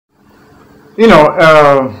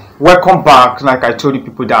Welcome back. Like I told you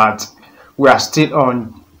people that we are still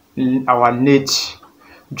on our late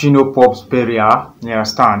Pope's burial. You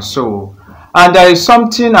understand? So, and there is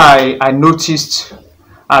something I noticed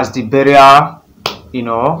as the burial,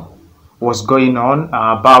 was going on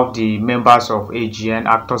about the members of AGN,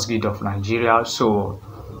 Actors Guild of Nigeria. So,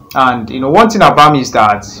 and one thing about me is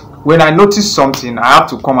that when I notice something, I have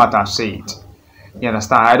to come out and say it. You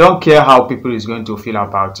understand? I don't care how people is going to feel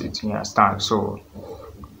about it. You understand? So,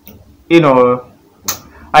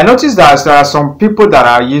 I noticed that there are some people that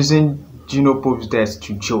are using Pope's death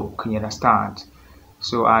to joke. You understand?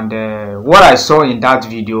 So, and what I saw in that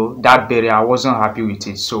video, that burial, I wasn't happy with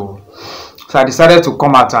it. So I decided to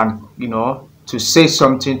come out and to say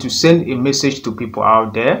something, to send a message to people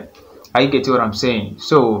out there. Are you getting what I'm saying?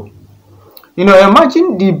 So,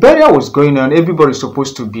 imagine the burial was going on. Everybody's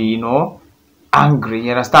supposed to be, angry.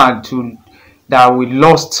 You understand? That we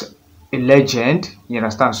lost a legend. You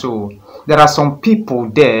understand? So there are some people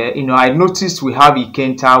there. I noticed we have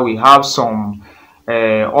Ikenta, we have some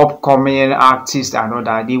upcoming artists and all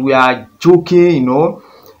that. They were joking,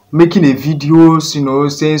 making a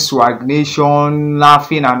videos, saying swag nation,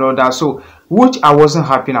 laughing and all that. So which I wasn't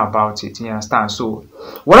happy about it. You understand? So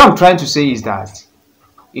what I'm trying to say is that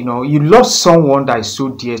you lost someone that is so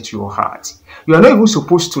dear to your heart. You are not even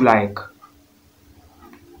supposed to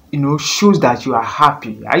shows that you are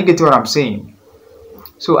happy. Are you getting what I'm saying?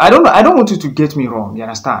 So I don't want you to get me wrong. You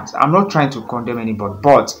understand? I'm not trying to condemn anybody,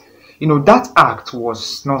 but that act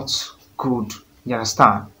was not good. You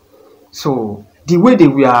understand? So the way they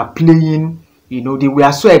were playing, they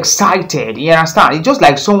were so excited. You understand? It's just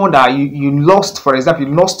like someone that you lost. For example,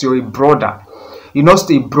 you lost your brother. You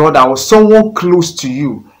lost a brother or someone close to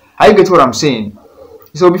you. Are you getting what I'm saying?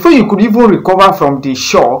 So before you could even recover from the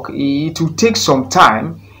shock, it will take some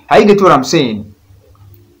time. Are you getting what I'm saying?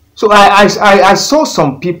 So I saw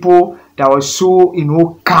some people that were so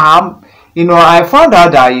calm. I found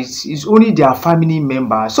out that it's only their family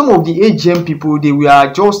members. Some of the AGM people, they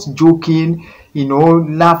were just joking,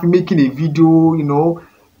 laughing, making a video,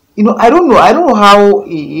 I don't know how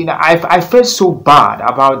I felt so bad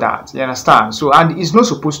about that. You understand? So, and it's not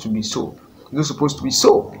supposed to be so. It's not supposed to be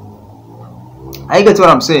so. Are you getting what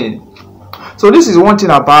I'm saying? So this is one thing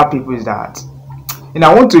about people is that, and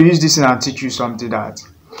I want to use this and teach you something that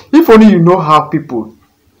if only you know how people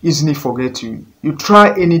easily forget you, you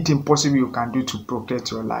try anything possible you can do to protect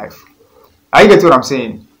your life. Are you getting what I'm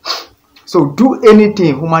saying? So do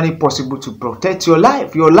anything humanly possible to protect your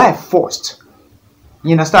life first.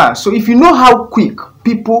 You understand? So if you know how quick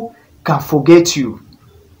people can forget you,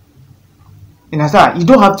 you understand? You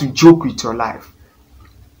don't have to joke with your life.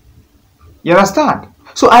 You understand?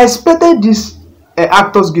 So I expected this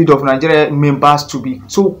Actors Guild of Nigeria members to be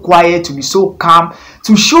so quiet, to be so calm,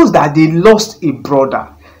 to show that they lost a brother.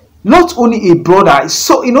 Not only a brother,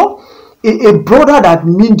 so a brother that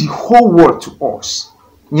means the whole world to us.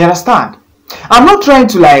 You understand? I'm not trying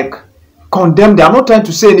to condemn them. I'm not trying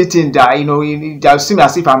to say anything that that seems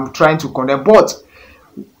as if I'm trying to condemn, but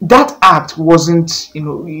that act wasn't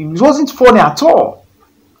it wasn't funny at all.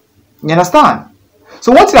 You understand?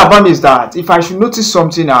 So one thing about me is that if I should notice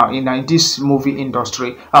something now in this movie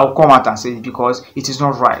industry, I'll come out and say it because it is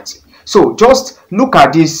not right. So just look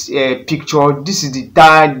at this picture. This is the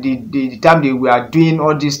time the time they were doing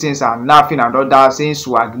all these things and laughing and all that, saying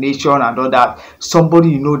swag nation and all that.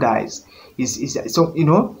 Somebody that is so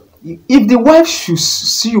if the wife should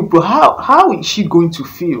see you, how is she going to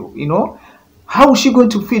feel? How is she going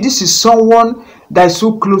to feel? This is someone that is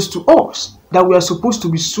so close to us, that we are supposed to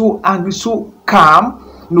be so angry, so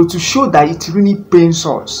calm, to show that it really pains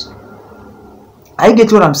us. I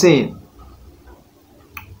get what I'm saying.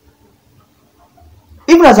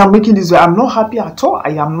 Even as I'm making this video, I'm not happy at all.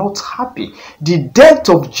 I am not happy. The death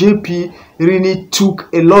of JP really took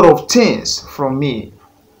a lot of things from me.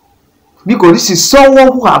 Because this is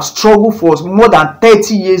someone who has struggled for more than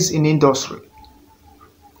 30 years in industry.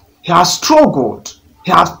 He has struggled.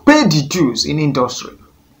 He has paid the dues in industry.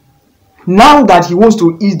 Now that he wants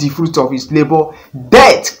to eat the fruit of his labor,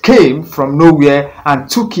 death came from nowhere and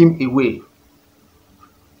took him away.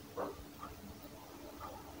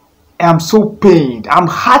 I am so pained. I'm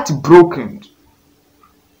heartbroken.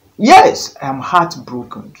 Yes, I am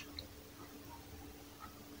heartbroken.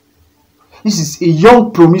 This is a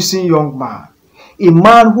young, promising young man. A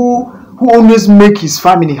man who always makes his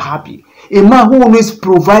family happy. A man who always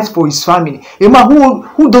provides for his family. A man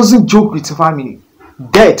who doesn't joke with his family.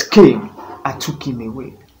 Death came and took him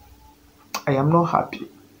away. I am not happy.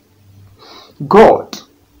 God,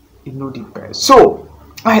 the best. So,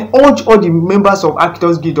 I urge all the members of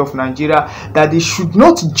Actors Guild of Nigeria that they should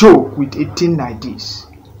not joke with a thing like this.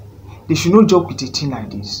 They should not joke with a thing like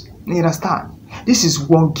this. You understand? This is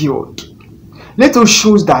one guild. Let us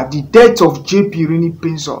show that the death of JP really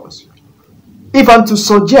pains us. If I'm to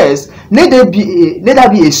suggest, let there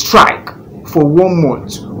be a strike for 1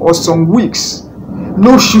 month or some weeks.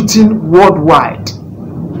 No shooting worldwide.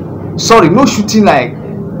 Sorry, no shooting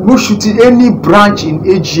any branch in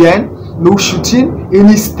AGN, no shooting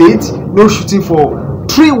any state, no shooting for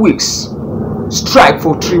 3 weeks. Strike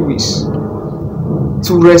for 3 weeks.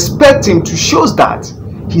 To respect him, to show that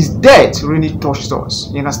his death really touched us.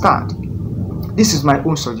 You understand? This is my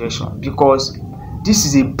own suggestion, because this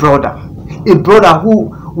is a brother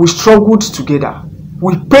who we struggled together.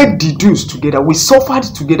 We paid the dues together. We suffered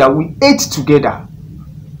together. We ate together.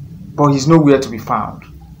 But he's nowhere to be found.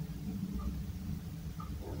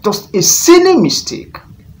 Just a silly mistake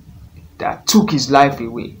that took his life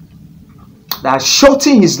away, that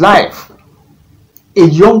shortened his life. A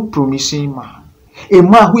young, promising man, a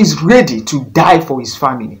man who is ready to die for his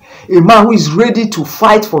family, a man who is ready to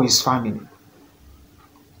fight for his family.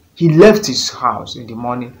 He left his house in the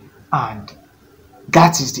morning, and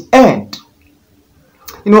that is the end.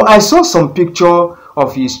 You know, I saw some picture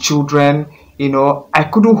of his children. You know, I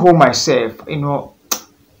couldn't hold myself. You know,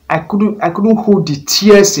 I couldn't hold the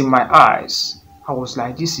tears in my eyes. I was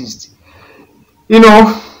like, this is, you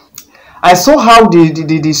know, I saw how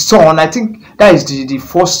the son, I think that is the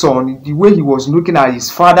first son, the way he was looking at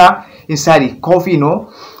his father inside the coffee. You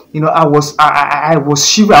know, I was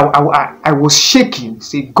shivering, I was shaking.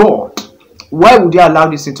 Say, God, why would you allow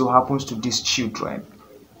this thing to happen to these children?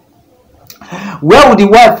 Where would the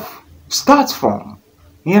wife start from?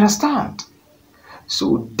 You understand?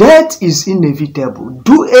 So death is inevitable.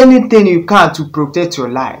 Do anything you can to protect your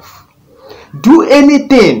life. Do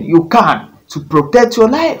anything you can to protect your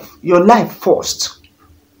life. Your life first.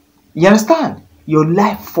 You understand? Your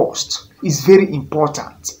life first is very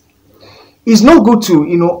important. It's not good to,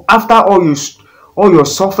 you know, after all your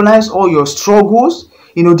sufferings, all your struggles,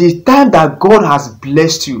 you know, the time that God has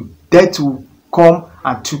blessed you, death will come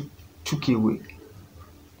and took away.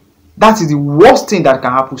 That is the worst thing that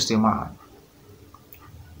can happen to a man.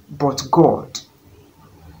 But God,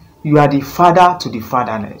 you are the father to the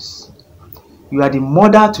fatherless. You are the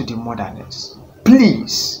mother to the motherless.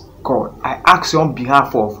 Please, God, I ask you on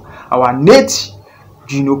behalf of our late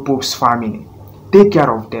Pope's family, take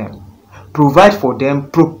care of them. Provide for them,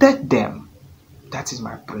 protect them. That is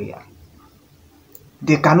my prayer.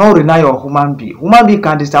 They cannot rely on human being. Human being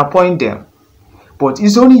can disappoint them. But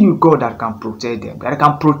it's only you, God, that can protect them. That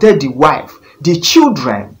can protect the wife, the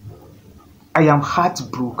children. I am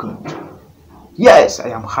heartbroken. Yes, I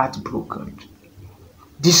am heartbroken.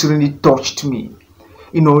 This really touched me.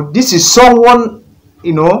 You know, this is someone,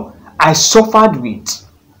 you know, I suffered with.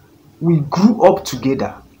 We grew up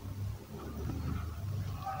together.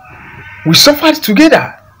 We suffered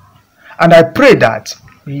together. And I pray that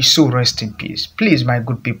he so rest in peace. Please, my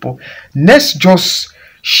good people, let's just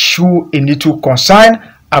show a little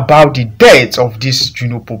concern about the death of this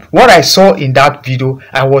Pope. What I saw in that video,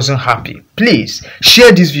 I wasn't happy. Please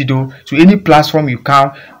share this video to any platform you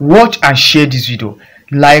can. Watch and share this video.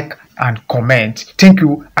 Like and comment. Thank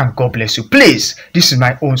you and God bless you. Please, this is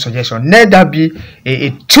my own suggestion. Let there be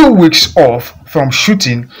a 2 weeks off from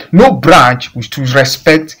shooting. No branch was to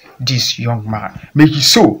respect this young man. May he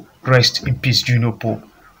so rest in peace, Pope.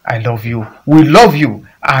 I love you. We love you,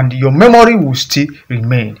 and your memory will still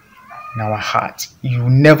remain in our heart. You will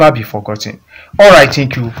never be forgotten. Alright,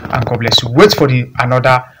 thank you and God bless you. Wait for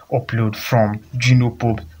another upload from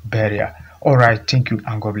Pope burial. Alright, thank you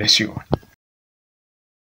and God bless you.